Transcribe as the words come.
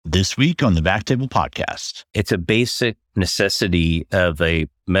This week on the Backtable Podcast. It's a basic necessity of a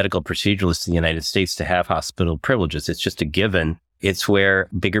medical proceduralist in the United States to have hospital privileges. It's just a given. It's where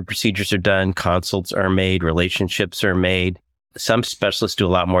bigger procedures are done, consults are made, relationships are made. Some specialists do a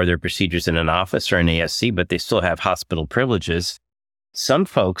lot more of their procedures in an office or an ASC, but they still have hospital privileges. Some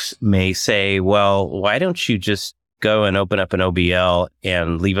folks may say, well, why don't you just go and open up an OBL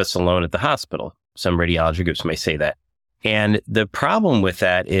and leave us alone at the hospital? Some radiology groups may say that. And the problem with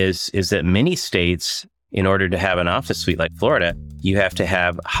that is that many states, in order to have an office suite like Florida, you have to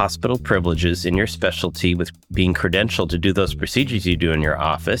have hospital privileges in your specialty with being credentialed to do those procedures you do in your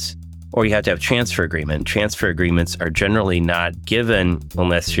office, or you have to have transfer agreement. Transfer agreements are generally not given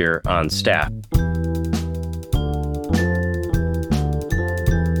unless you're on staff.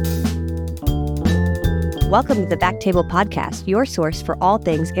 Welcome to the Backtable Podcast, your source for all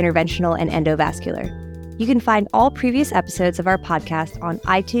things interventional and endovascular. You can find all previous episodes of our podcast on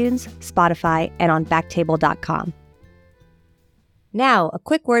iTunes, Spotify, and on backtable.com. Now, a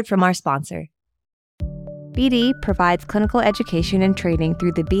quick word from our sponsor. BD provides clinical education and training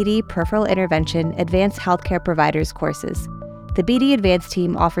through the BD Peripheral Intervention Advanced Healthcare Providers courses. The BD Advanced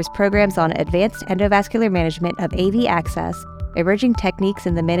team offers programs on advanced endovascular management of AV access, emerging techniques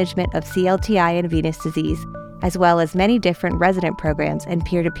in the management of CLTI and venous disease, as well as many different resident programs and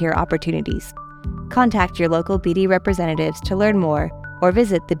peer-to-peer opportunities. Contact your local BD representatives to learn more or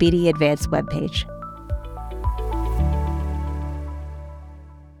visit the BD Advanced webpage.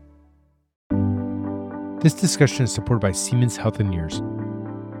 This discussion is supported by Siemens Healthineers.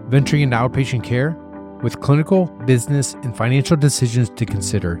 Venturing into outpatient care? With clinical, business, and financial decisions to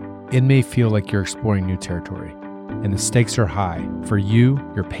consider, it may feel like you're exploring new territory, and the stakes are high for you,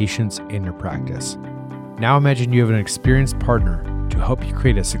 your patients, and your practice. Now imagine you have an experienced partner to help you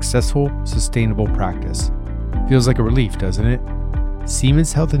create a successful, sustainable practice. Feels like a relief, doesn't it?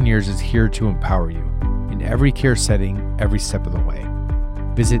 Siemens Healthineers is here to empower you in every care setting, every step of the way.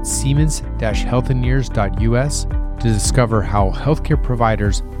 Visit siemens-healthineers.us to discover how healthcare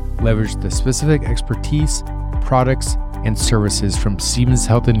providers leverage the specific expertise, products, and services from Siemens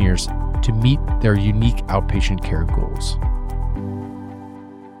Healthineers to meet their unique outpatient care goals.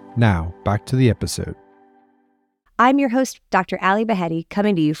 Now, back to the episode. I'm your host, Dr. Ali Behetti,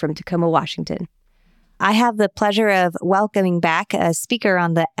 coming to you from Tacoma, Washington. I have the pleasure of welcoming back a speaker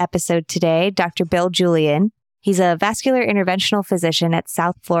on the episode today, Dr. Bill Julien. He's a vascular interventional physician at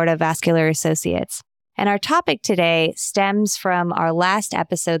South Florida Vascular Associates. And our topic today stems from our last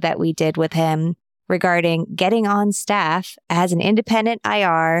episode that we did with him regarding getting on staff as an independent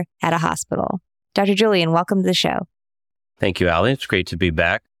IR at a hospital. Dr. Julien, welcome to the show. Thank you, Ali. It's great to be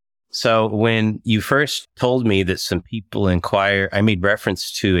back. So when you first told me that some people inquire, I made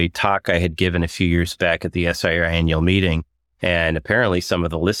reference to a talk I had given a few years back at the SIR annual meeting. And apparently some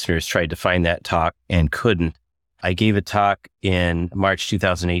of the listeners tried to find that talk and couldn't. I gave a talk in March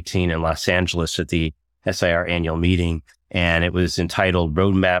 2018 in Los Angeles at the SIR annual meeting, and it was entitled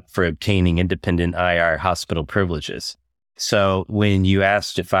Roadmap for Obtaining Independent IR Hospital Privileges. So when you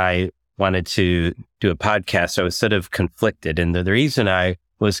asked if I wanted to do a podcast, I was sort of conflicted. And the reason I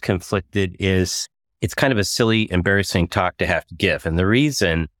was conflicted is it's kind of a silly, embarrassing talk to have to give. And the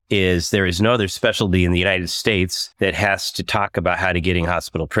reason is there is no other specialty in the United States that has to talk about how to getting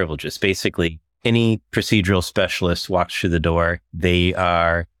hospital privileges. Basically, any procedural specialist walks through the door, they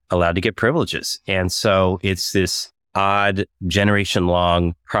are allowed to get privileges. And so it's this odd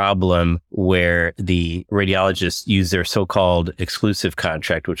generation-long problem where the radiologists use their so-called exclusive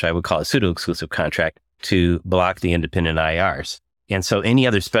contract, which I would call a pseudo-exclusive contract, to block the independent IRs. And so any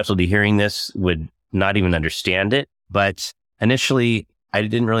other specialty hearing this would not even understand it. But initially, I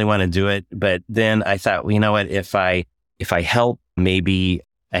didn't really want to do it. But then I thought, well, you know what, if I help maybe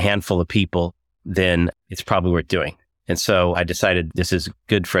a handful of people, then it's probably worth doing. And so I decided this is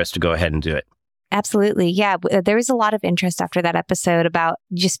good for us to go ahead and do it. Absolutely. Yeah. There was a lot of interest after that episode about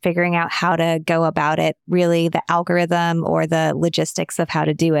just figuring out how to go about it, really the algorithm or the logistics of how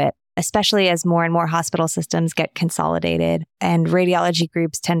to do it, especially as more and more hospital systems get consolidated and radiology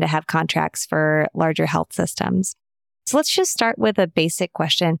groups tend to have contracts for larger health systems. So let's just start with a basic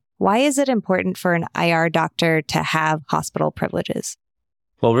question. Why is it important for an IR doctor to have hospital privileges?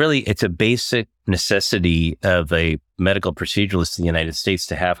 Well, really, it's a basic necessity of a medical proceduralist in the United States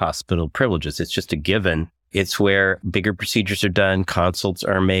to have hospital privileges. It's just a given. It's where bigger procedures are done, consults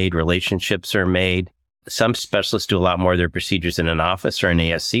are made, relationships are made. Some specialists do a lot more of their procedures in an office or an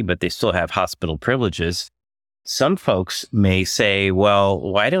ASC, but they still have hospital privileges. Some folks may say, well,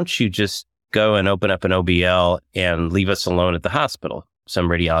 why don't you just go and open up an OBL and leave us alone at the hospital? Some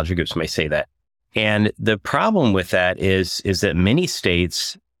radiology groups may say that. And the problem with that is that many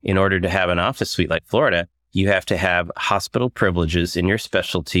states, in order to have an office suite like Florida, you have to have hospital privileges in your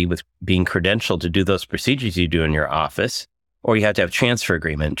specialty with being credentialed to do those procedures you do in your office, or you have to have transfer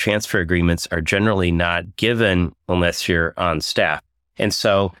agreement. Transfer agreements are generally not given unless you're on staff. And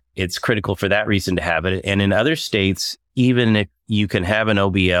so it's critical for that reason to have it. And in other states, even if you can have an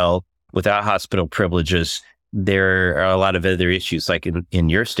OBL without hospital privileges, there are a lot of other issues. Like in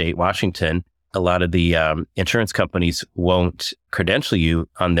your state, Washington, a lot of the insurance companies won't credential you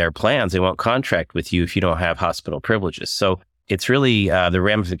on their plans. They won't contract with you if you don't have hospital privileges. So it's really, the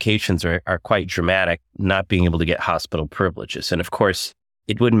ramifications are quite dramatic, not being able to get hospital privileges. And of course,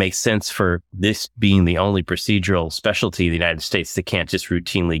 it wouldn't make sense for this being the only procedural specialty in the United States that can't just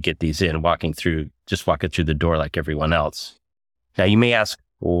routinely get these in, walking through the door like everyone else. Now, you may ask,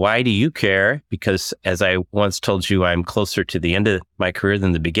 why do you care? Because as I once told you, I'm closer to the end of my career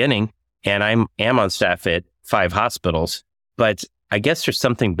than the beginning, and I am on staff at 5 hospitals. But I guess there's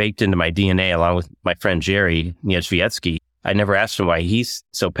something baked into my DNA, along with my friend Jerry Niezhvietsky. I never asked him why he's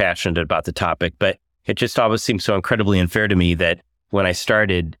so passionate about the topic, but it just always seemed so incredibly unfair to me that when I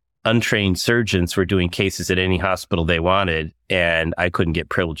started, untrained surgeons were doing cases at any hospital they wanted, and I couldn't get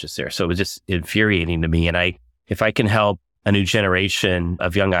privileges there. So it was just infuriating to me. And if I can help a new generation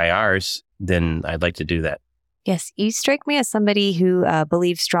of young IRs, then I'd like to do that. Yes, you strike me as somebody who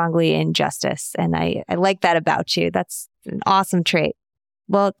believes strongly in justice, and I like that about you. That's an awesome trait.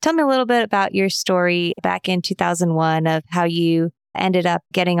 Well, tell me a little bit about your story back in 2001 of how you ended up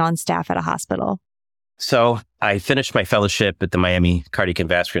getting on staff at a hospital. So I finished my fellowship at the Miami Cardiac and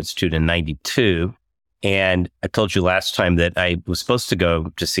Vascular Institute in 92. And I told you last time that I was supposed to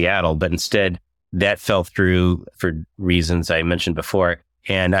go to Seattle, but instead that fell through for reasons I mentioned before.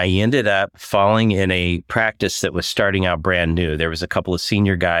 And I ended up falling in a practice that was starting out brand new. There was a couple of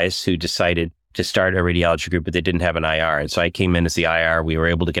senior guys who decided to start a radiology group, but they didn't have an IR. And so I came in as the IR. We were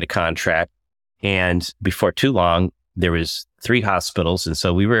able to get a contract. And before too long, there was 3 hospitals. And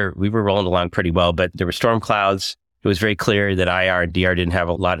so we were rolling along pretty well, but there were storm clouds. It was very clear that IR and DR didn't have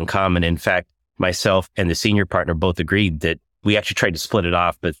a lot in common. In fact, myself and the senior partner both agreed that we actually tried to split it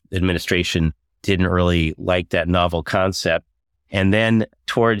off, but administration didn't really like that novel concept. And then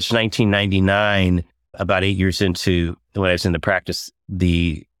towards 1999, about 8 years into when I was in the practice,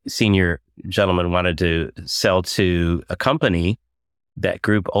 the senior gentleman wanted to sell to a company. That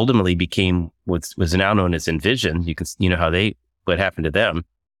group ultimately became what was now known as Envision. You know how what happened to them.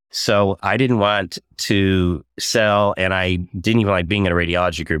 So I didn't want to sell, and I didn't even like being in a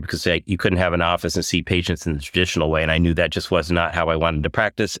radiology group because you couldn't have an office and see patients in the traditional way. And I knew that just was not how I wanted to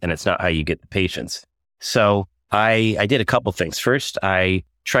practice, and it's not how you get the patients. So I did a couple things. First, I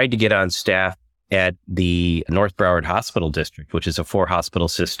tried to get on staff at the North Broward Hospital District, which is a 4-hospital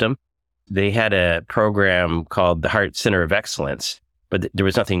system. They had a program called the Heart Center of Excellence, but there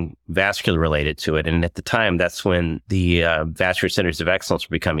was nothing vascular related to it. And at the time, that's when the vascular centers of excellence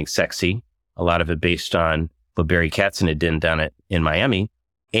were becoming sexy, a lot of it based on what Barry Katzen had done down in Miami.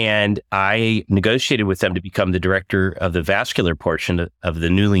 And I negotiated with them to become the director of the vascular portion of the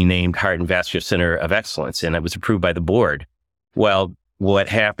newly named Heart and Vascular Center of Excellence. And it was approved by the board. Well, what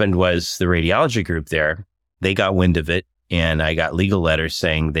happened was the radiology group there, they got wind of it. And I got legal letters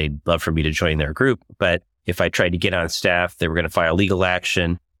saying they'd love for me to join their group. But if I tried to get on staff, they were going to file legal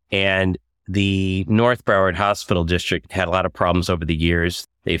action. And the North Broward Hospital District had a lot of problems over the years.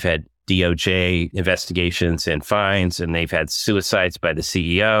 They've had DOJ investigations and fines, and they've had suicides by the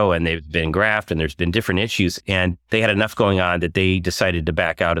CEO, and they've been grafted, and there's been different issues. And they had enough going on that they decided to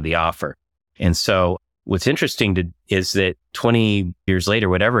back out of the offer. And so what's interesting is that 20 years later,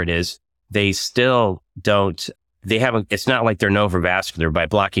 whatever it is, they still don't, it's not like they're known for vascular. By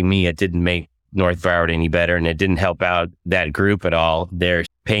blocking me, it didn't make North Broward any better, and it didn't help out that group at all. Their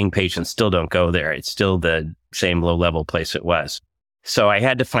paying patients still don't go there. It's still the same low-level place it was. So I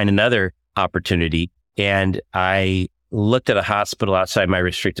had to find another opportunity, and I looked at a hospital outside my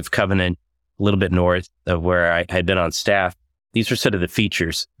restrictive covenant, a little bit north of where I had been on staff. These were sort of the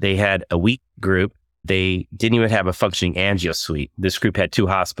features. They had a weak group. They didn't even have a functioning angio suite. This group had 2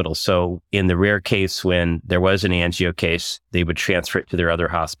 hospitals. So in the rare case when there was an angio case, they would transfer it to their other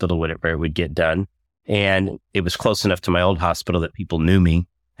hospital where it would get done. And it was close enough to my old hospital that people knew me.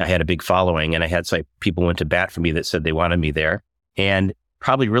 I had a big following, and I had people went to bat for me that said they wanted me there. And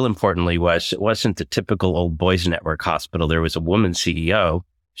probably real importantly was it wasn't the typical old boys network hospital. There was a woman CEO.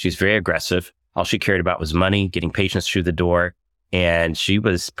 She's very aggressive. All she cared about was money, getting patients through the door. And she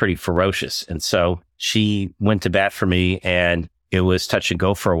was pretty ferocious. And so she went to bat for me, and it was touch and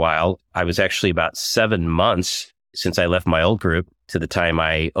go for a while. I was actually about 7 months since I left my old group to the time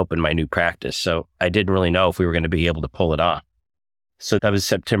I opened my new practice. So I didn't really know if we were going to be able to pull it off. So that was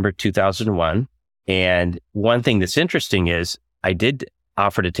September 2001. And one thing that's interesting is I did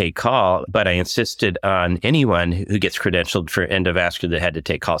offer to take call, but I insisted on anyone who gets credentialed for endovascular that had to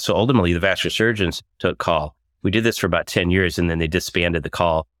take call. So ultimately, the vascular surgeons took call. We did this for about 10 years, and then they disbanded the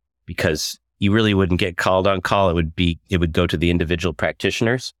call because you really wouldn't get called on call. It would go to the individual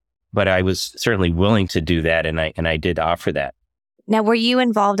practitioners. But I was certainly willing to do that, and I did offer that. Now, were you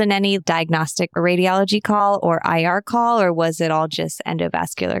involved in any diagnostic or radiology call or IR call, or was it all just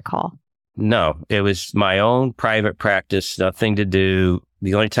endovascular call? No, it was my own private practice, nothing to do.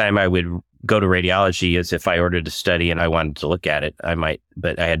 The only time I would go to radiology is if I ordered a study and I wanted to look at it. I might,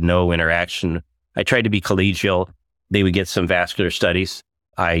 but I had no interaction. I tried to be collegial. They would get some vascular studies.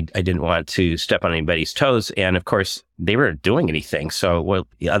 I didn't want to step on anybody's toes. And of course, they weren't doing anything. So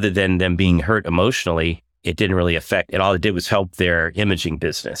other than them being hurt emotionally, it didn't really affect it. All it did was help their imaging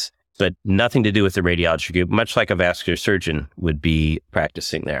business, but nothing to do with the radiology group, much like a vascular surgeon would be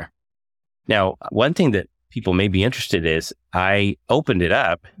practicing there. Now, one thing that people may be interested in is I opened it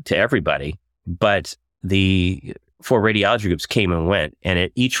up to everybody, but the 4 radiology groups came and went, and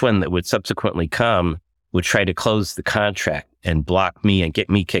each one that would subsequently come would try to close the contract and block me and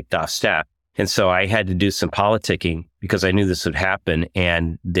get me kicked off staff. And so I had to do some politicking because I knew this would happen.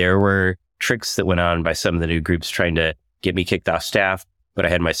 And there were tricks that went on by some of the new groups trying to get me kicked off staff, but I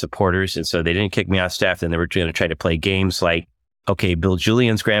had my supporters. And so they didn't kick me off staff. Then they were going to try to play games like, okay, Bill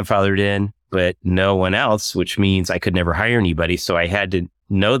Julien's grandfathered in, but no one else, which means I could never hire anybody. So I had to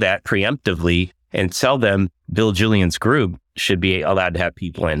know that preemptively and tell them Bill Julien's group should be allowed to have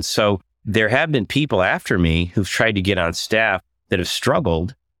people in. So there have been people after me who've tried to get on staff that have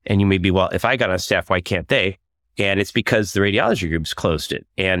struggled. And you may be, well, if I got on staff, why can't they? And it's because the radiology groups closed it.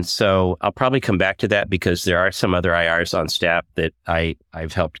 And so I'll probably come back to that because there are some other IRs on staff that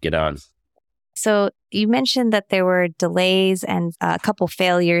I've helped get on. So you mentioned that there were delays and a couple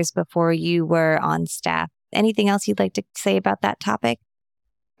failures before you were on staff. Anything else you'd like to say about that topic?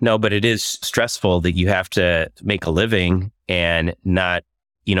 No, but it is stressful that you have to make a living and not,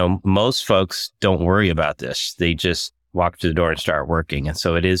 most folks don't worry about this. They just walk through the door and start working. And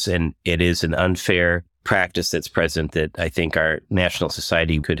so it is an unfair practice that's present that I think our national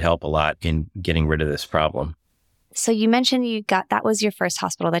society could help a lot in getting rid of this problem. So you mentioned that was your first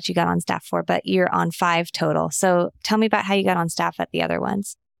hospital that you got on staff for, but you're on 5 total. So tell me about how you got on staff at the other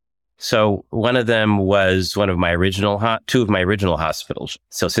ones. So one of them was one of my two of my original hospitals.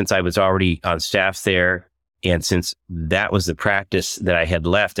 So since I was already on staff there, and since that was the practice that I had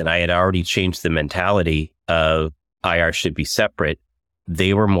left, and I had already changed the mentality of IR should be separate,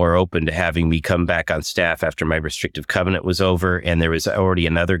 they were more open to having me come back on staff after my restrictive covenant was over. And there was already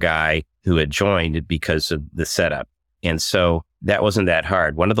another guy who had joined because of the setup. And so that wasn't that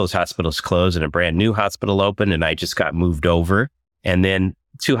hard. One of those hospitals closed and a brand new hospital opened, and I just got moved over. And then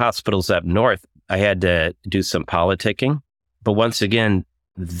 2 hospitals up north, I had to do some politicking. But once again,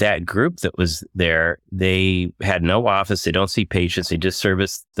 that group that was there, they had no office. They don't see patients. They just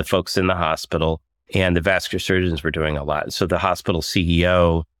service the folks in the hospital. And the vascular surgeons were doing a lot. So the hospital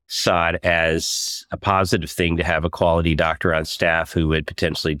CEO saw it as a positive thing to have a quality doctor on staff who would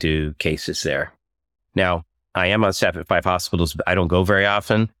potentially do cases there. Now, I am on staff at 5 hospitals, but I don't go very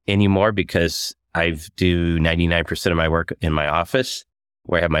often anymore because I do 99% of my work in my office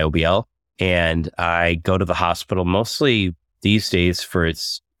where I have my OBL. And I go to the hospital mostly these days for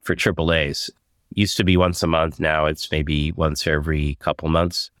AAAs. Used to be once a month. Now it's maybe once every couple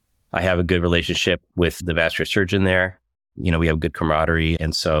months. I have a good relationship with the vascular surgeon there. We have good camaraderie.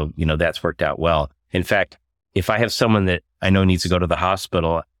 And so, that's worked out well. In fact, if I have someone that I know needs to go to the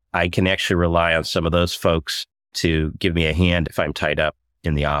hospital, I can actually rely on some of those folks to give me a hand if I'm tied up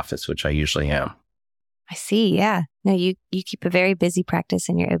in the office, which I usually am. I see. Yeah. No, you keep a very busy practice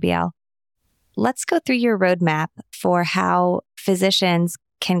in your OBL. Let's go through your roadmap for how physicians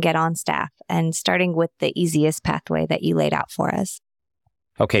can get on staff, and starting with the easiest pathway that you laid out for us.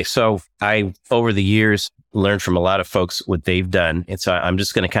 Okay, so I, over the years, learned from a lot of folks what they've done. And so I'm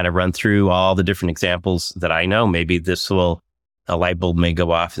just going to kind of run through all the different examples that I know. Maybe a light bulb may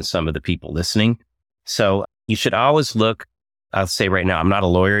go off in some of the people listening. So you should always look, I'll say right now, I'm not a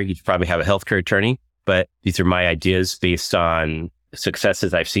lawyer. You probably have a healthcare attorney, but these are my ideas based on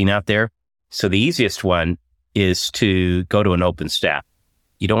successes I've seen out there. So the easiest one is to go to an open staff.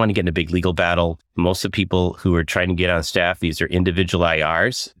 You don't want to get in a big legal battle. Most of the people who are trying to get on staff, these are individual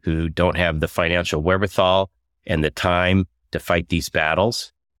IRs who don't have the financial wherewithal and the time to fight these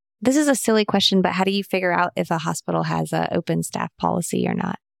battles. This is a silly question, but how do you figure out if a hospital has an open staff policy or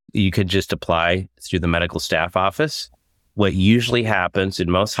not? You could just apply through the medical staff office. What usually happens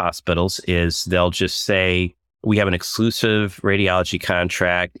in most hospitals is they'll just say, we have an exclusive radiology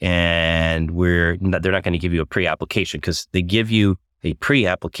contract and they're not going to give you a pre-application, because they give you a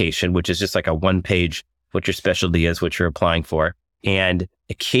pre-application, which is just like a one-page, what your specialty is, what you're applying for. And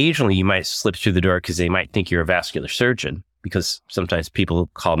occasionally you might slip through the door because they might think you're a vascular surgeon, because sometimes people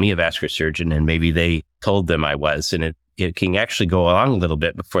call me a vascular surgeon and maybe they told them I was. And it can actually go along a little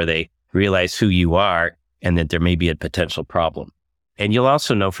bit before they realize who you are and that there may be a potential problem. And you'll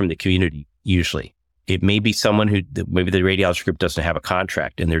also know from the community, usually. It may be someone who, maybe the radiology group doesn't have a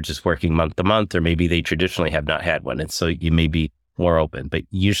contract and they're just working month to month, or maybe they traditionally have not had one. And so you may be more open, but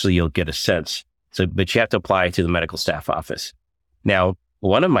usually you'll get a sense. But you have to apply to the medical staff office. Now,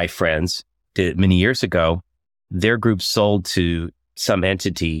 one of my friends did many years ago, their group sold to some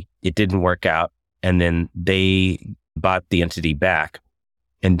entity. It didn't work out. And then they bought the entity back.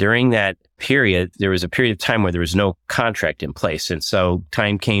 And during that period, there was a period of time where there was no contract in place. And so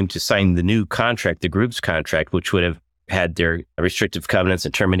time came to sign the new contract, the group's contract, which would have had their restrictive covenants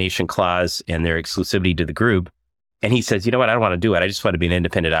and termination clause and their exclusivity to the group. And he says, you know what, I don't want to do it. I just want to be an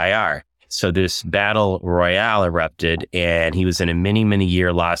independent IR. So this battle royale erupted, and he was in a many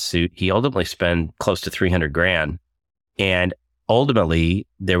year lawsuit. He ultimately spent close to $300,000. And ultimately,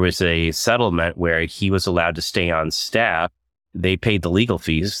 there was a settlement where he was allowed to stay on staff. They paid the legal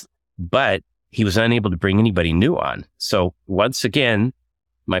fees, but he was unable to bring anybody new on. So once again,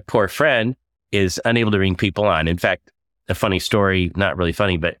 my poor friend is unable to bring people on. In fact, a funny story, not really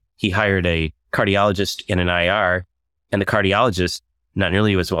funny, but he hired a cardiologist and an IR, and the cardiologist, not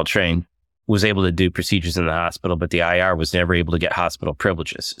nearly as well trained, was able to do procedures in the hospital, but the IR was never able to get hospital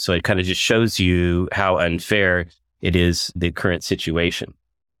privileges. So it kind of just shows you how unfair it is, the current situation.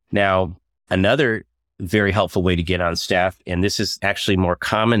 Now, another very helpful way to get on staff, and this is actually more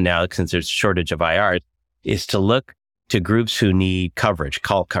common now since there's a shortage of IRs, is to look to groups who need coverage,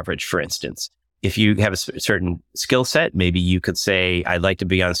 call coverage, for instance. If you have a certain skill set, maybe you could say, I'd like to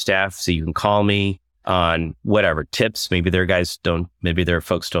be on staff so you can call me on whatever tips. Maybe their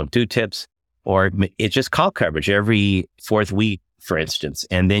folks don't do tips, or it's just call coverage every fourth week, for instance,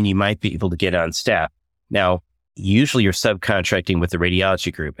 and then you might be able to get on staff. Now, usually you're subcontracting with the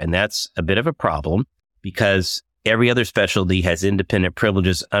radiology group, and that's a bit of a problem because every other specialty has independent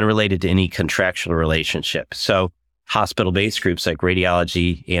privileges unrelated to any contractual relationship. So hospital-based groups like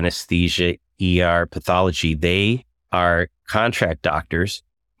radiology, anesthesia, ER, pathology, they are contract doctors,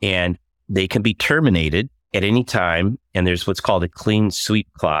 and they can be terminated at any time. And there's what's called a clean sweep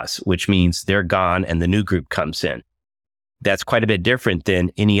clause, which means they're gone and the new group comes in. That's quite a bit different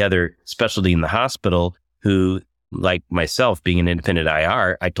than any other specialty in the hospital who, like myself, being an independent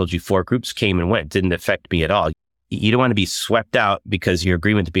IR, I told you 4 groups came and went, didn't affect me at all. You don't want to be swept out because your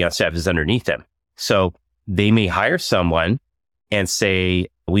agreement to be on staff is underneath them. So they may hire someone and say,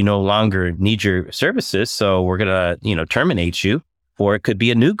 we no longer need your services, so we're going to, terminate you. Or it could be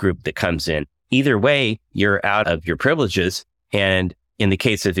a new group that comes in. Either way, you're out of your privileges. And in the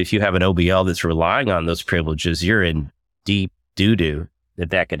case of if you have an OBL that's relying on those privileges, you're in deep doo-doo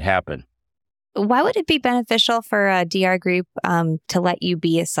that could happen. Why would it be beneficial for a DR group to let you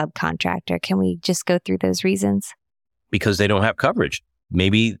be a subcontractor? Can we just go through those reasons? Because they don't have coverage.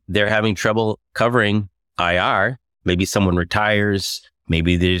 Maybe they're having trouble covering IR. Maybe someone retires.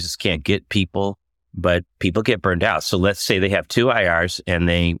 Maybe they just can't get people, but people get burned out. So let's say they have 2 IRs and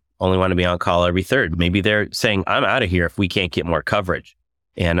they only want to be on call every third. Maybe they're saying, I'm out of here if we can't get more coverage.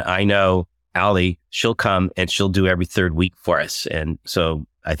 And I know Allie, she'll come and she'll do every third week for us. And so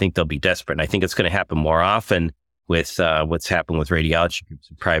I think they'll be desperate. And I think it's going to happen more often with what's happened with radiology groups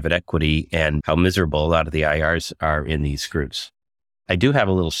and private equity and how miserable a lot of the IRs are in these groups. I do have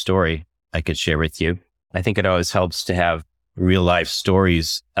a little story I could share with you. I think it always helps to have real life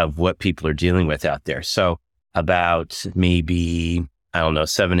stories of what people are dealing with out there. So about maybe,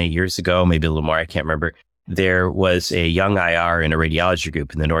 7, 8 years ago, maybe a little more, I can't remember. There was a young IR in a radiology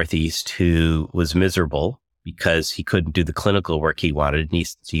group in the Northeast who was miserable because he couldn't do the clinical work he wanted, and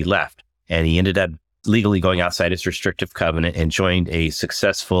he left. And he ended up legally going outside his restrictive covenant and joined a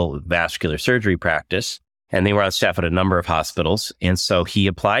successful vascular surgery practice. And they were on staff at a number of hospitals. And so he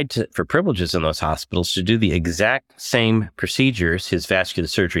applied for privileges in those hospitals to do the exact same procedures his vascular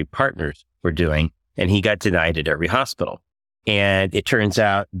surgery partners were doing. And he got denied at every hospital. And it turns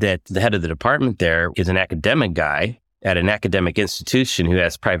out that the head of the department there is an academic guy at an academic institution who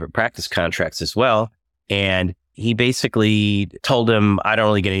has private practice contracts as well. And he basically told him, I don't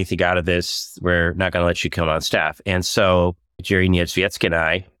really get anything out of this. We're not going to let you come on staff. And so Jerry Niedzwiecki and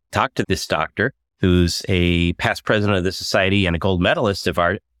I talked to this doctor, who's a past president of the society and a gold medalist of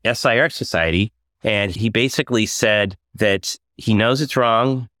our SIR society. And he basically said that he knows it's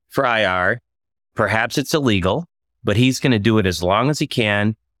wrong for IR Perhaps it's illegal, but he's going to do it as long as he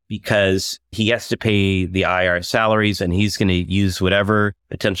can because he has to pay the IR salaries and he's going to use whatever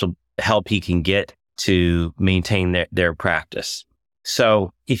potential help he can get to maintain their practice.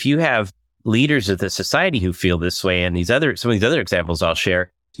 So if you have leaders of the society who feel this way and some of these other examples I'll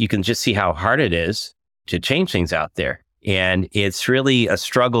share, you can just see how hard it is to change things out there. And it's really a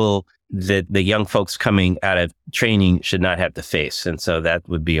struggle that the young folks coming out of training should not have to face. And so that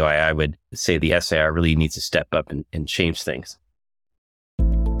would be why I would say the SIR really needs to step up and change things.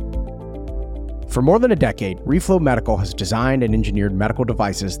 For more than a decade, Reflow Medical has designed and engineered medical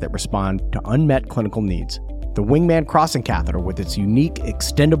devices that respond to unmet clinical needs. The Wingman crossing catheter with its unique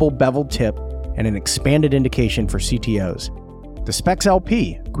extendable beveled tip and an expanded indication for CTOs. The Specs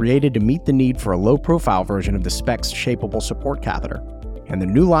LP, created to meet the need for a low-profile version of the Specs shapeable support catheter. And the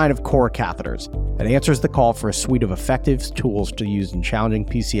new line of Core catheters that answers the call for a suite of effective tools to use in challenging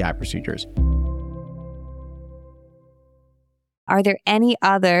PCI procedures. Are there any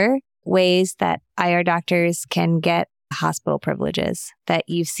other ways that IR doctors can get hospital privileges that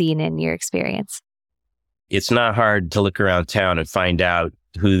you've seen in your experience? It's not hard to look around town and find out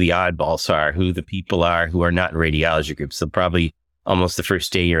who the oddballs are, who the people are who are not in radiology groups. So probably almost the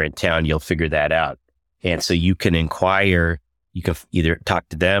first day you're in town, you'll figure that out. And so you can inquire, you can either talk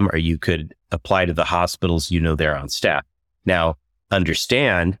to them or you could apply to the hospitals they're on staff. Now,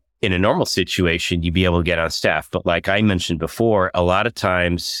 understand, in a normal situation, you'd be able to get on staff. But like I mentioned before, a lot of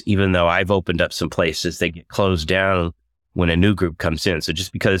times, even though I've opened up some places, they get closed down when a new group comes in. So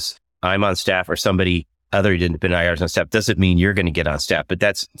just because I'm on staff or somebody other independent IRs on staff doesn't mean you're going to get on staff. But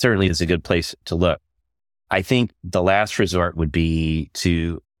that certainly is a good place to look. I think the last resort would be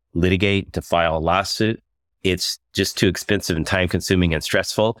to litigate, to file a lawsuit. It's just too expensive and time consuming and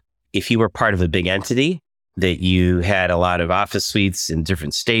stressful. If you were part of a big entity, that you had a lot of office suites in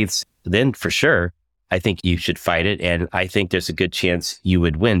different states, then for sure, I think you should fight it. And I think there's a good chance you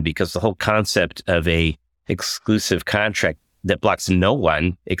would win because the whole concept of a exclusive contract that blocks no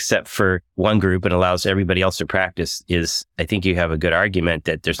one except for one group and allows everybody else to practice is, I think you have a good argument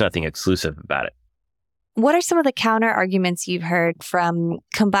that there's nothing exclusive about it. What are some of the counter arguments you've heard from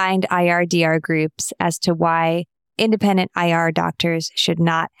combined IR-DR groups as to why independent IR doctors should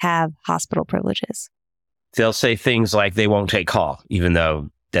not have hospital privileges? They'll say things like they won't take call, even though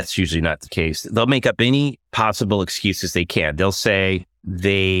that's usually not the case. They'll make up any possible excuses they can. They'll say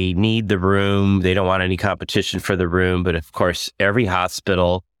they need the room. They don't want any competition for the room. But of course, every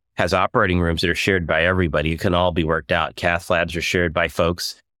hospital has operating rooms that are shared by everybody. It can all be worked out. Cath labs are shared by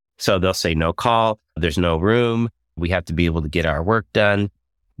folks. So they'll say no call. There's no room. We have to be able to get our work done.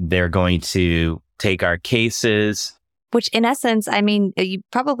 They're going to take our cases. Which in essence, I mean, you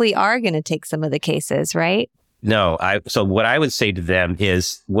probably are going to take some of the cases, right? No. So what I would say to them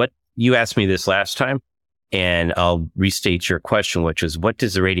is what you asked me this last time, and I'll restate your question, which is what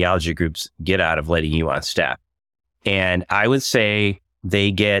does the radiology groups get out of letting you on staff? And I would say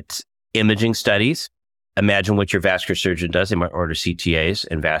they get imaging studies. Imagine what your vascular surgeon does. They might order CTAs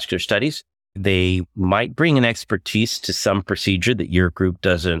and vascular studies. They might bring an expertise to some procedure that your group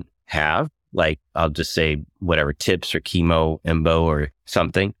doesn't have. Like I'll just say whatever tips or chemo, embo or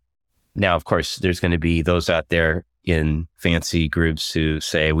something. Now, of course, there's going to be those out there in fancy groups who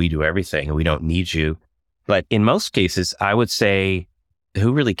say we do everything and we don't need you. But in most cases, I would say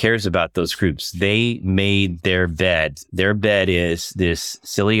who really cares about those groups? They made their bed. Their bed is this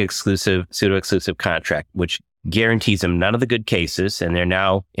silly pseudo-exclusive contract, which guarantees them none of the good cases. And they're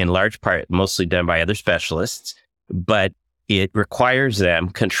now in large part mostly done by other specialists. But it requires them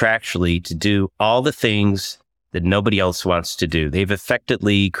contractually to do all the things that nobody else wants to do. They've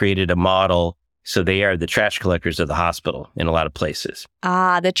effectively created a model, so they are the trash collectors of the hospital in a lot of places.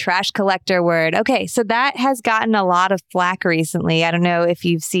 Ah, the trash collector word. Okay, so that has gotten a lot of flack recently. I don't know if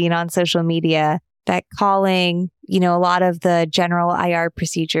you've seen on social media that calling, a lot of the general IR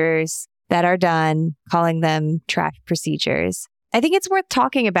procedures that are done, calling them trash procedures. I think it's worth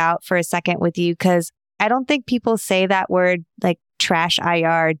talking about for a second with you because I don't think people say that word like trash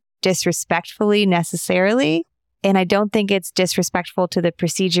IR disrespectfully necessarily. And I don't think it's disrespectful to the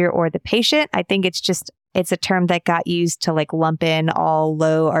procedure or the patient. I think it's a term that got used to like lump in all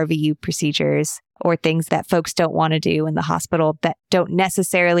low RVU procedures or things that folks don't want to do in the hospital that don't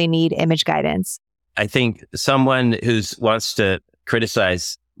necessarily need image guidance. I think someone who wants to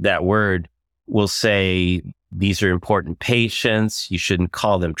criticize that word will say, these are important patients. You shouldn't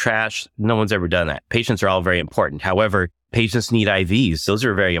call them trash. No one's ever done that. Patients are all very important. However, patients need IVs. Those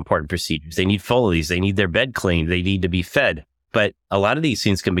are very important procedures. They need Foleys. They need their bed cleaned. They need to be fed. But a lot of these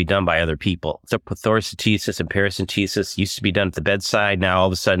things can be done by other people. So thoracentesis and paracentesis used to be done at the bedside. Now all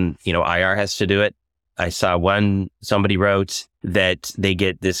of a sudden, IR has to do it. I saw somebody wrote that they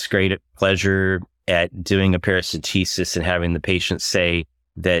get this great pleasure at doing a paracentesis and having the patient say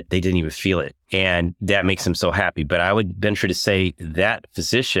that they didn't even feel it. And that makes them so happy. But I would venture to say that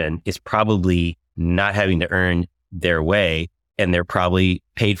physician is probably not having to earn their way, and they're probably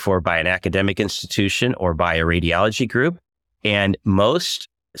paid for by an academic institution or by a radiology group. And most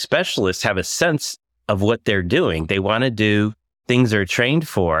specialists have a sense of what they're doing. They want to do things they're trained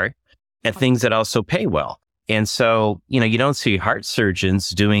for and things that also pay well. And so, you don't see heart surgeons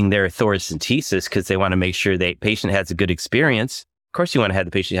doing their thoracentesis because they want to make sure the patient has a good experience. Of course, you want to have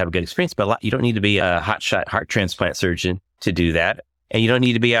the patient have a good experience, but you don't need to be a hotshot heart transplant surgeon to do that. And you don't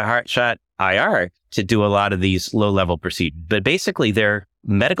need to be a hotshot IR to do a lot of these low-level procedures. But basically, they're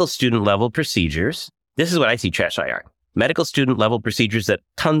medical student level procedures. This is what I see trash IR. Medical student level procedures that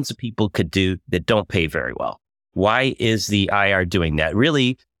tons of people could do that don't pay very well. Why is the IR doing that?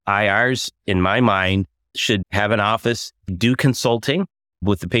 Really, IRs, in my mind, should have an office, do consulting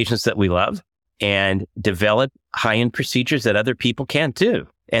with the patients that we love, and develop high-end procedures that other people can't do.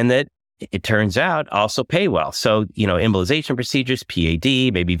 And that, it turns out, also pay well. So, embolization procedures,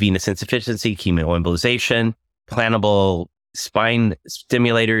 PAD, maybe venous insufficiency, chemoembolization, implantable spine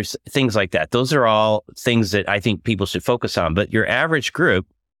stimulators, things like that. Those are all things that I think people should focus on. But your average group,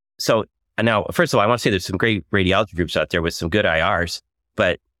 so now, first of all, I want to say there's some great radiology groups out there with some good IRs,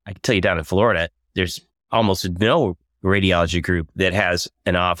 but I can tell you down in Florida, there's almost no radiology group that has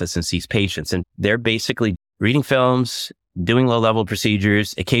an office and sees patients. And they're basically reading films, doing low-level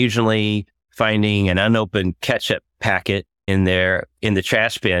procedures, occasionally finding an unopened ketchup packet in the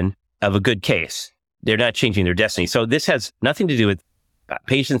trash bin of a good case. They're not changing their destiny. So this has nothing to do with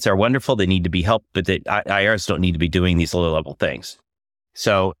patients are wonderful. They need to be helped, but the IRs don't need to be doing these low-level things.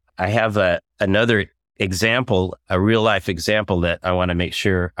 So I have another example, a real life example that I want to make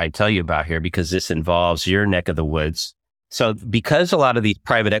sure I tell you about here, because this involves your neck of the woods. So because a lot of these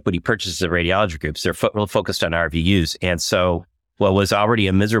private equity purchases of radiology groups, they're real focused on RVUs. And so what was already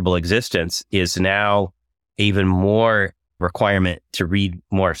a miserable existence is now even more requirement to read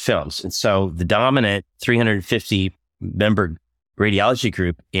more films. And so the dominant 350 member radiology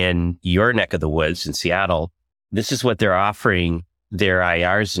group in your neck of the woods in Seattle, this is what they're offering their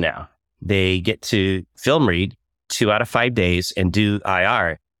IRs now. They get to film read 2 out of 5 days and do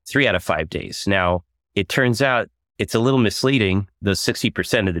IR 3 out of 5 days. Now, it turns out it's a little misleading, those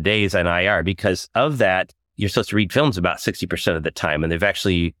 60% of the days on IR, because of that, you're supposed to read films about 60% of the time. And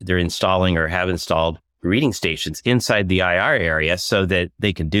they're installing or have installed reading stations inside the IR area so that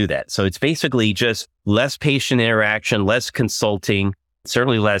they can do that. So it's basically just less patient interaction, less consulting,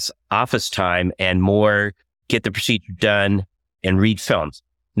 certainly less office time, and more get the procedure done and read films.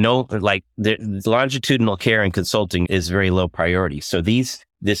 No, like the longitudinal care and consulting is very low priority. So this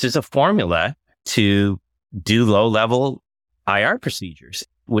is a formula to do low-level IR procedures,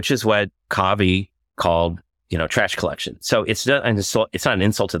 which is what Covey called, trash collection. So it's not an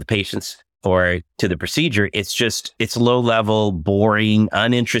insult to the patients or to the procedure. It's low-level, boring,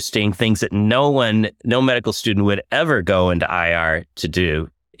 uninteresting things that no medical student would ever go into IR to do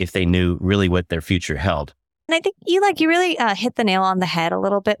if they knew really what their future held. And I think you really hit the nail on the head a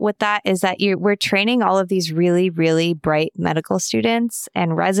little bit with that, is that we're training all of these really, really bright medical students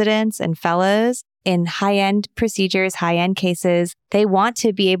and residents and fellows in high-end procedures, high-end cases. They want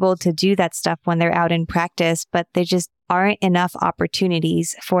to be able to do that stuff when they're out in practice, but there just aren't enough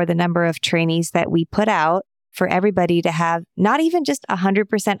opportunities for the number of trainees that we put out for everybody to have not even just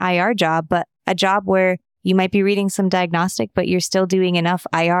 100% IR job, but a job where you might be reading some diagnostic, but you're still doing enough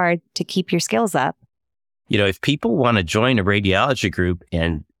IR to keep your skills up. If people want to join a radiology group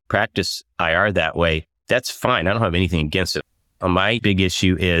and practice IR that way, that's fine. I don't have anything against it. My big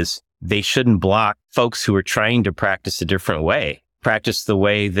issue is they shouldn't block folks who are trying to practice a different way, practice the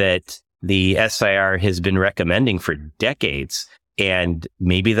way that the SIR has been recommending for decades. And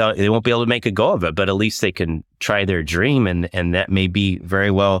maybe they won't be able to make a go of it, but at least they can try their dream. And that may be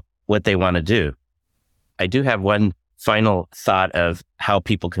very well what they want to do. I do have one final thought of how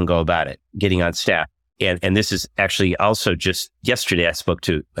people can go about it, getting on staff. And this is actually also just yesterday, I spoke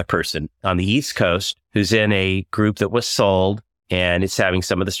to a person on the East Coast who's in a group that was sold, and it's having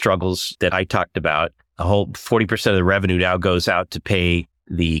some of the struggles that I talked about. A whole 40% of the revenue now goes out to pay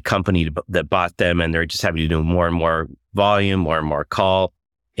the company that bought them, and they're just having to do more and more volume, more and more call.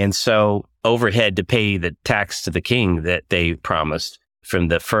 And so overhead to pay the tax to the king that they promised from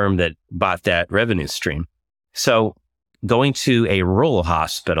the firm that bought that revenue stream. So going to a rural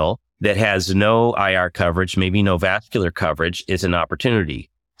hospital, that has no IR coverage, maybe no vascular coverage, is an opportunity.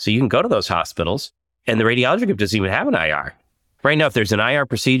 So you can go to those hospitals, and the radiology group doesn't even have an IR. Right now, if there's an IR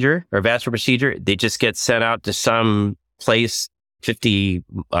procedure or vascular procedure, they just get sent out to some place 50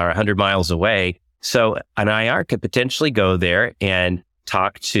 or 100 miles away. So an IR could potentially go there and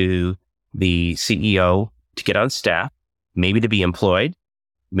talk to the CEO to get on staff, maybe to be employed.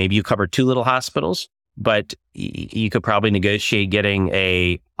 Maybe you cover 2 little hospitals, but you could probably negotiate getting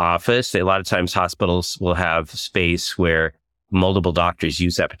a office. A lot of times hospitals will have space where multiple doctors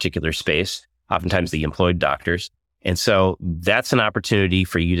use that particular space, oftentimes the employed doctors. And so that's an opportunity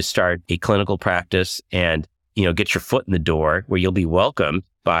for you to start a clinical practice and, get your foot in the door where you'll be welcomed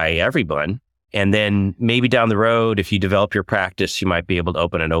by everyone. And then maybe down the road, if you develop your practice, you might be able to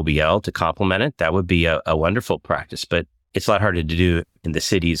open an OBL to complement it. That would be a wonderful practice, but it's a lot harder to do in the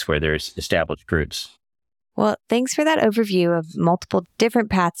cities where there's established groups. Well, thanks for that overview of multiple different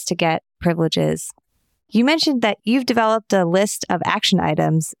paths to get privileges. You mentioned that you've developed a list of action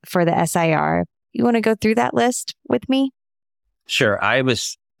items for the SIR. You want to go through that list with me? Sure. I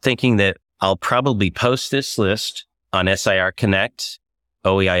was thinking that I'll probably post this list on SIR Connect,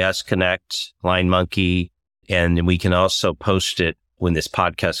 OEIS Connect, Line Monkey, and we can also post it when this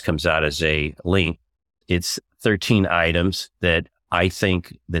podcast comes out as a link. It's 13 items that I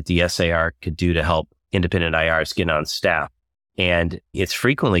think that the SIR could do to help independent IRs get on staff. And it's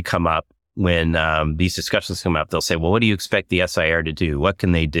frequently come up when these discussions come up. They'll say, well, what do you expect the SIR to do? What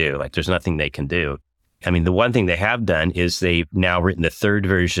can they do? Like, there's nothing they can do. I mean, the one thing they have done is they've now written the 3rd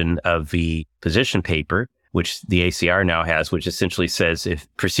version of the position paper, which the ACR now has, which essentially says if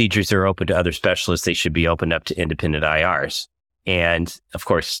procedures are open to other specialists, they should be opened up to independent IRs. And of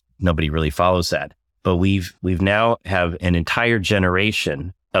course, nobody really follows that. But we've now have an entire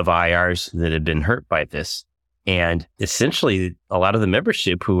generation of IRs that have been hurt by this. And essentially, a lot of the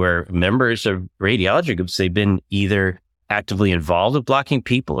membership who are members of radiology groups, they've been either actively involved with blocking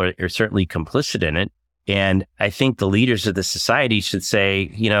people or certainly complicit in it. And I think the leaders of the society should say,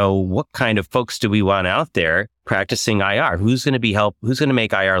 what kind of folks do we want out there practicing IR? Who's going to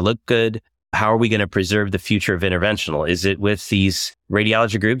make IR look good? How are we going to preserve the future of interventional? Is it with these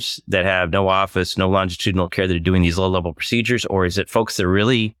radiology groups that have no office, no longitudinal care that are doing these low-level procedures? Or is it folks that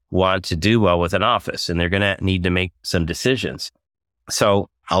really want to do well with an office and they're going to need to make some decisions? So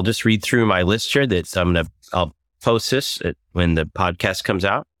I'll just read through my list here I'll post this when the podcast comes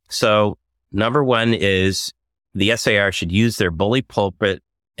out. So number 1 is the SIR should use their bully pulpit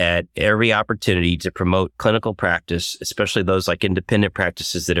at every opportunity to promote clinical practice, especially those like independent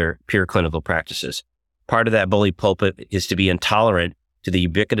practices that are pure clinical practices. Part of that bully pulpit is to be intolerant to the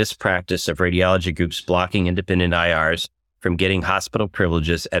ubiquitous practice of radiology groups blocking independent IRs from getting hospital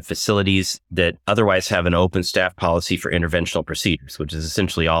privileges at facilities that otherwise have an open staff policy for interventional procedures, which is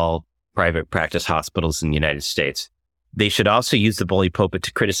essentially all private practice hospitals in the United States. They should also use the bully pulpit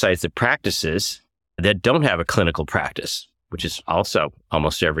to criticize the practices that don't have a clinical practice, which is also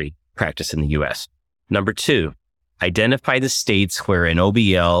almost every practice in the U.S. Number 2, identify the states where an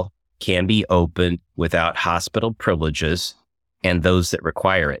OBL can be opened without hospital privileges and those that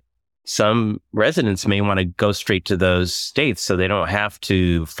require it. Some residents may want to go straight to those states so they don't have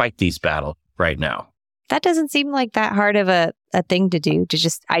to fight these battles right now. That doesn't seem like that hard of a thing to do, to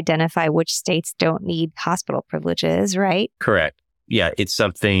just identify which states don't need hospital privileges, right? Correct. Yeah, it's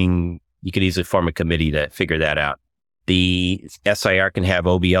something you could easily form a committee to figure that out. The SIR can have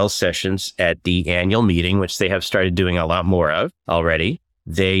OBL sessions at the annual meeting, which they have started doing a lot more of already.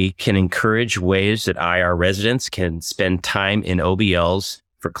 They can encourage ways that IR residents can spend time in OBLs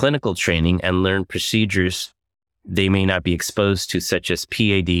for clinical training and learn procedures they may not be exposed to, such as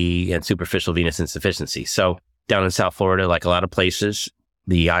PAD and superficial venous insufficiency. So down in South Florida, like a lot of places,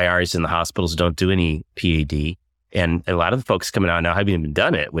 the IRs in the hospitals don't do any PAD. And a lot of the folks coming out now haven't even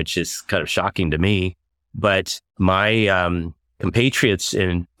done it, which is kind of shocking to me. But my compatriots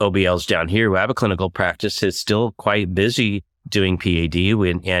in OBLs down here who have a clinical practice is still quite busy doing PAD.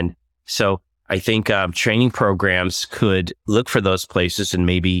 And so I think training programs could look for those places and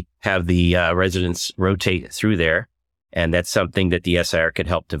maybe have the residents rotate through there. And that's something that the SIR could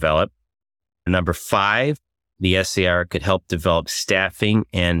help develop. Number 5, the SIR could help develop staffing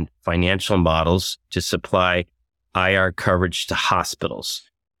and financial models to supply IR coverage to hospitals.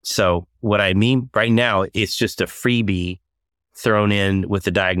 So what I mean right now, it's just a freebie thrown in with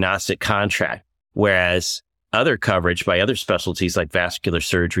the diagnostic contract, whereas other coverage by other specialties like vascular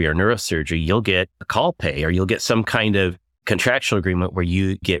surgery or neurosurgery, you'll get a call pay or you'll get some kind of contractual agreement where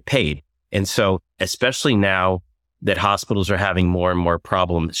you get paid. And so especially now that hospitals are having more and more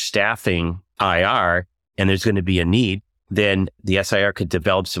problems staffing IR, and there's going to be a need then the SIR could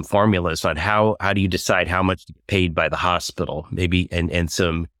develop some formulas on how do you decide how much to get paid by the hospital, maybe, and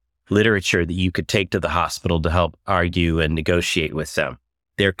some literature that you could take to the hospital to help argue and negotiate with them.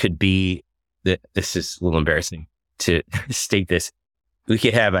 There could be, this is a little embarrassing to state this, we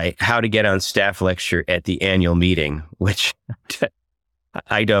could have a how to get on staff lecture at the annual meeting, which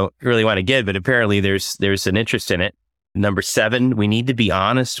I don't really want to give, but apparently there's an interest in it. Number 7, we need to be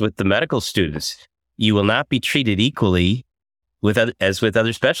honest with the medical students. You will not be treated equally as with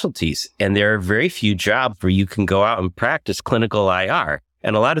other specialties. And there are very few jobs where you can go out and practice clinical IR.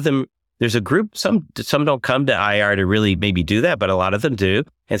 And a lot of them, there's a group, some don't come to IR to really maybe do that, but a lot of them do.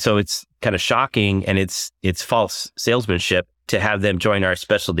 And so it's kind of shocking, and it's false salesmanship to have them join our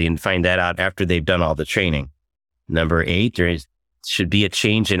specialty and find that out after they've done all the training. Number 8, there should be a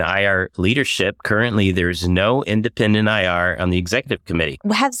change in IR leadership. Currently, there's no independent IR on the executive committee.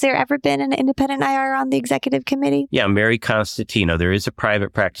 Has there ever been an independent IR on the executive committee? Yeah, Mary Constantino. There is a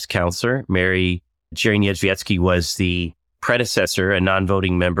private practice counselor. Jerry Niedzwiecki was the predecessor, a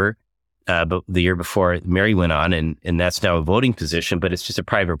non-voting member, but the year before Mary went on, and that's now a voting position, but it's just a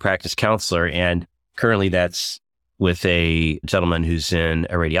private practice counselor. And currently that's with a gentleman who's in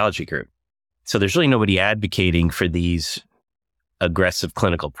a radiology group. So there's really nobody advocating for these aggressive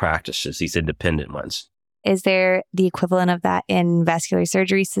clinical practices, these independent ones. Is there the equivalent of that in vascular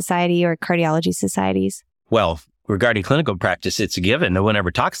surgery society or cardiology societies? Well, regarding clinical practice, it's a given. No one ever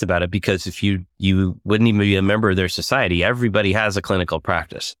talks about it because if you wouldn't even be a member of their society, everybody has a clinical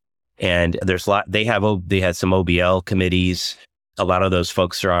practice. And there's they had some OBL committees. A lot of those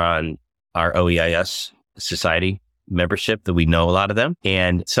folks are on our OEIS society membership, that we know a lot of them.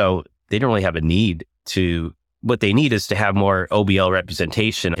 And so they don't really have a need to, what they need is to have more OBL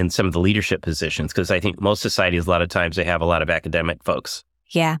representation in some of the leadership positions. Because I think most societies, a lot of times they have a lot of academic folks.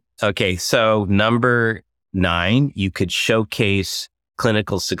 Yeah. Okay. So number 9, you could showcase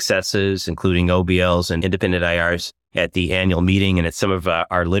clinical successes, including OBLs and independent IRs at the annual meeting. And at some of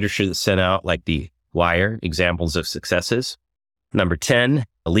our literature that's sent out, like the Wire, examples of successes. Number 10,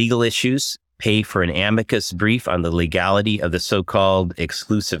 legal issues. Pay for an amicus brief on the legality of the so-called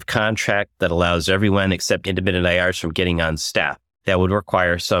exclusive contract that allows everyone except independent IRs from getting on staff. That would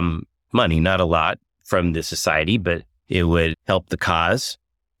require some money, not a lot from the society, but it would help the cause.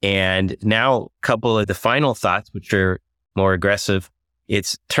 And now a couple of the final thoughts, which are more aggressive.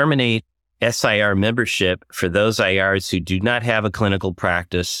 It's terminate SIR membership for those IRs who do not have a clinical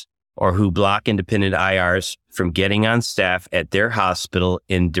practice or who block independent IRs from getting on staff at their hospital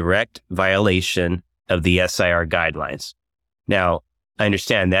in direct violation of the SIR guidelines. Now, I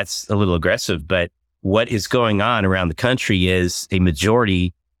understand that's a little aggressive, but what is going on around the country is a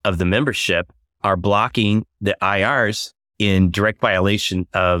majority of the membership are blocking the IRs in direct violation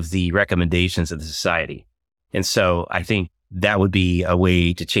of the recommendations of the society. And so I think that would be a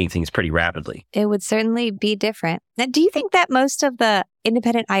way to change things pretty rapidly. It would certainly be different. Now, do you think that most of the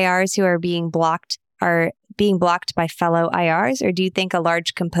independent IRs who are being blocked by fellow IRs, or do you think a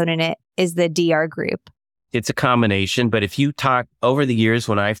large component is the DR group? It's a combination, but if you talk over the years,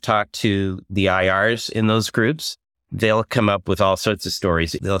 when I've talked to the IRs in those groups, they'll come up with all sorts of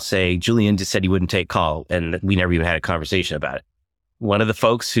stories. They'll say, Julien just said he wouldn't take call, and we never even had a conversation about it. One of the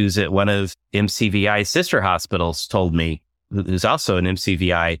folks who's at one of MCVI's sister hospitals told me, who's also an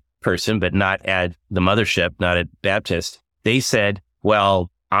MCVI person, but not at the mothership, not at Baptist, they said, well,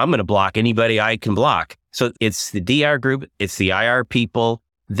 I'm going to block anybody I can block. So it's the DR group, it's the IR people.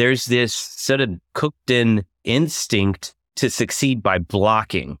 There's this sort of cooked in instinct to succeed by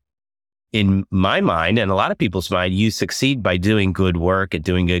blocking. In my mind, and a lot of people's mind, you succeed by doing good work and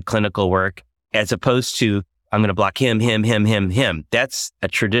doing good clinical work, as opposed to, I'm going to block him. That's a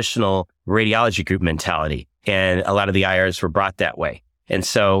traditional radiology group mentality. And a lot of the IRs were brought that way. And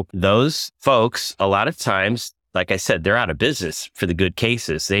so those folks, a lot of times, like I said, they're out of business for the good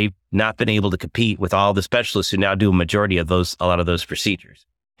cases. They've not been able to compete with all the specialists who now do a majority of a lot of those procedures.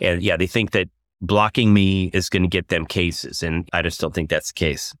 And yeah, they think that blocking me is going to get them cases. And I just don't think that's the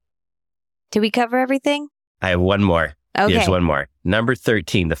case. Did we cover everything? I have one more. Okay. Here's one more. Number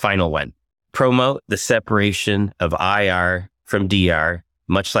 13, the final one. Promote the separation of IR from DR,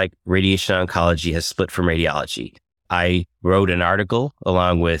 much like radiation oncology has split from radiology. I wrote an article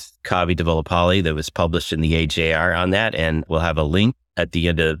along with Kavi Devolopoli that was published in the AJR on that, and we'll have a link at the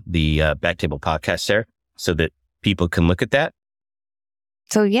end of the Backtable podcast there so that people can look at that.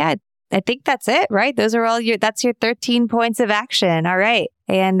 So yeah, I think that's it, right? Those are that's your 13 points of action. All right.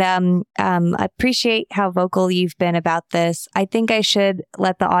 And I appreciate how vocal you've been about this. I think I should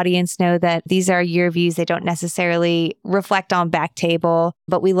let the audience know that these are your views. They don't necessarily reflect on Backtable,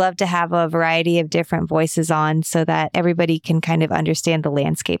 but we love to have a variety of different voices on so that everybody can kind of understand the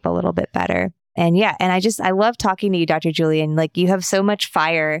landscape a little bit better. And yeah, and I love talking to you, Dr. Julien. Like, you have so much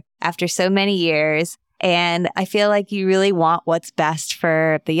fire after so many years. And I feel like you really want what's best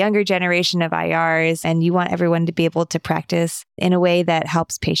for the younger generation of IRs, and you want everyone to be able to practice in a way that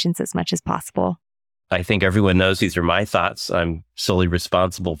helps patients as much as possible. I think everyone knows these are my thoughts. I'm solely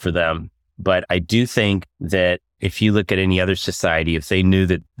responsible for them. But I do think that if you look at any other society, if they knew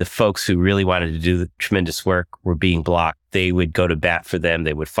that the folks who really wanted to do the tremendous work were being blocked, they would go to bat for them.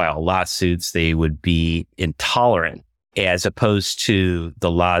 They would file lawsuits. They would be intolerant, as opposed to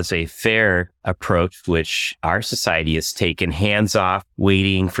the laissez-faire approach, which our society has taken, hands off,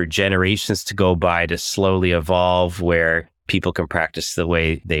 waiting for generations to go by to slowly evolve where people can practice the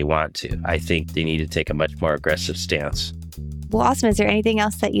way they want to. I think they need to take a much more aggressive stance. Well, awesome. Is there anything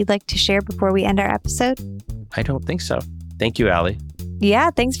else that you'd like to share before we end our episode? I don't think so. Thank you, Allie.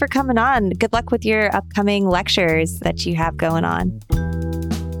 Yeah, thanks for coming on. Good luck with your upcoming lectures that you have going on.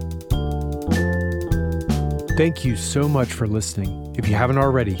 Thank you so much for listening. If you haven't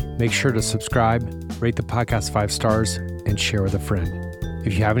already, make sure to subscribe, rate the podcast 5 stars, and share with a friend.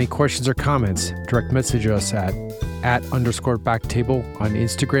 If you have any questions or comments, direct message us at @_Backtable on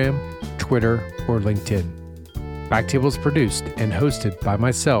Instagram, Twitter, or LinkedIn. Backtable is produced and hosted by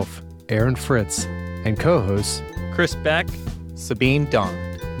myself, Aaron Fritz, and co-hosts Chris Beck, Sabine Dong,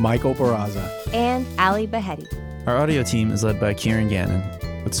 Michael Barraza, and Ali Behetti. Our audio team is led by Kieran Gannon,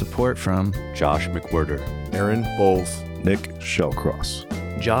 with support from Josh McWhirter, Aaron Bowles, Nick Shellcross,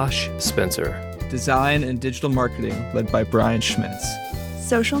 Josh Spencer. Design and digital marketing led by Brian Schmitz.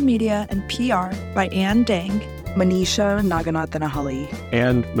 Social media and PR by Ann Dang, Manisha Naganathanahali,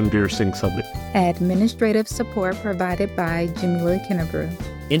 and Manveer Singh Sabri. Administrative support provided by Jamila Kinnebrew.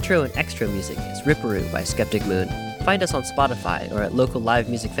 Intro and extra music is Ripperoo by Skeptic Moon. Find us on Spotify or at local live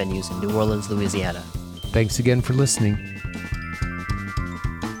music venues in New Orleans, Louisiana. Thanks again for listening.